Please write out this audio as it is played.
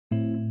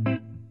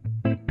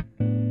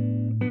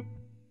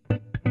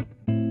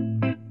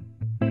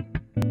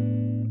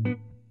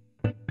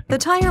The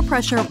Tire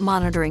Pressure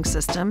Monitoring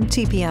System,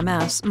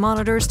 TPMS,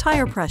 monitors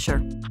tire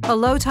pressure. A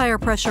low tire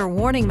pressure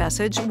warning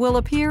message will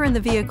appear in the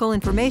vehicle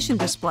information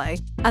display,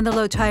 and the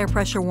low tire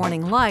pressure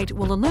warning light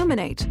will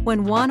illuminate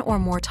when one or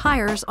more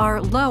tires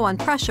are low on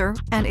pressure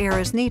and air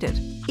is needed.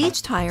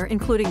 Each tire,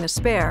 including the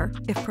spare,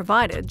 if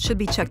provided, should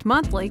be checked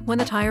monthly when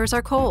the tires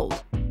are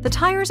cold. The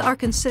tires are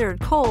considered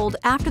cold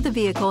after the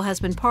vehicle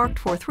has been parked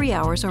for 3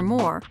 hours or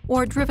more,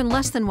 or driven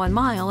less than 1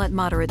 mile at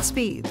moderate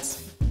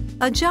speeds.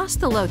 Adjust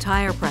the low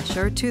tire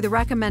pressure to the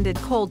recommended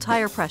cold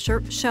tire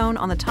pressure shown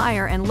on the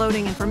tire and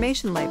loading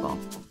information label.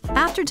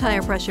 After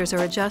tire pressures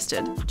are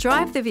adjusted,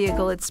 drive the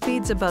vehicle at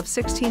speeds above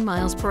 16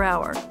 miles per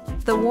hour.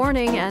 The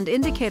warning and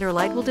indicator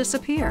light will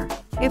disappear.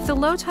 If the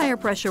low tire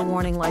pressure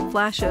warning light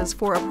flashes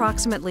for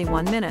approximately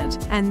 1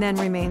 minute and then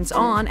remains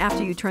on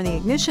after you turn the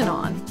ignition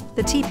on,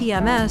 the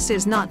TPMS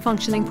is not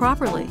functioning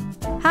properly.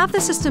 Have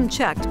the system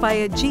checked by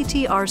a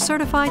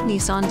GTR-certified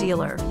Nissan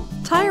dealer.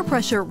 Tire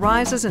pressure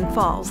rises and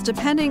falls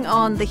depending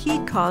on the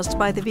heat caused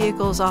by the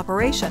vehicle's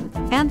operation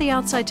and the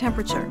outside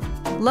temperature.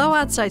 Low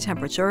outside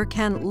temperature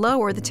can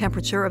lower the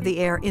temperature of the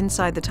air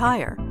inside the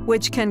tire,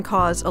 which can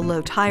cause a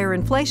low tire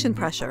inflation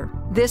pressure.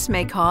 This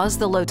may cause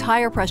the low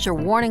tire pressure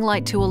warning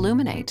light to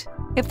illuminate.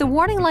 If the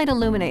warning light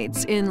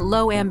illuminates in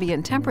low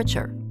ambient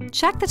temperature,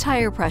 check the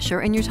tire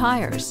pressure in your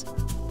tires.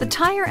 The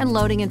tire and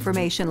loading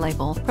information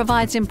label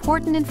provides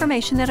important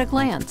information at a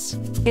glance.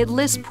 It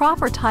lists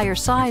proper tire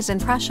size and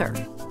pressure.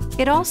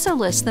 It also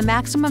lists the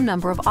maximum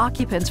number of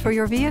occupants for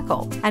your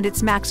vehicle and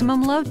its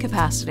maximum load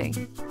capacity.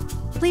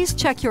 Please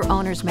check your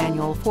owner's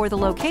manual for the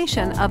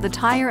location of the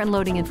tire and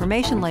loading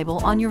information label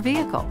on your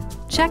vehicle.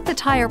 Check the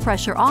tire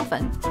pressure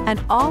often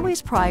and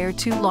always prior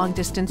to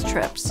long-distance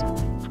trips.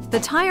 The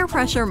Tire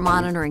Pressure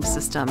Monitoring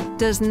System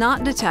does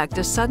not detect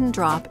a sudden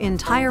drop in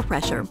tire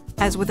pressure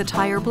as with a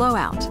tire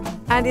blowout,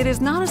 and it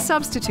is not a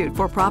substitute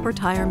for proper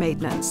tire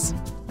maintenance.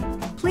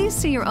 Please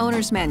see your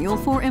owner's manual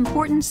for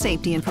important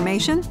safety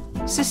information,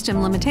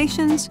 system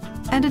limitations,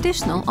 and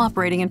additional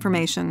operating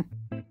information.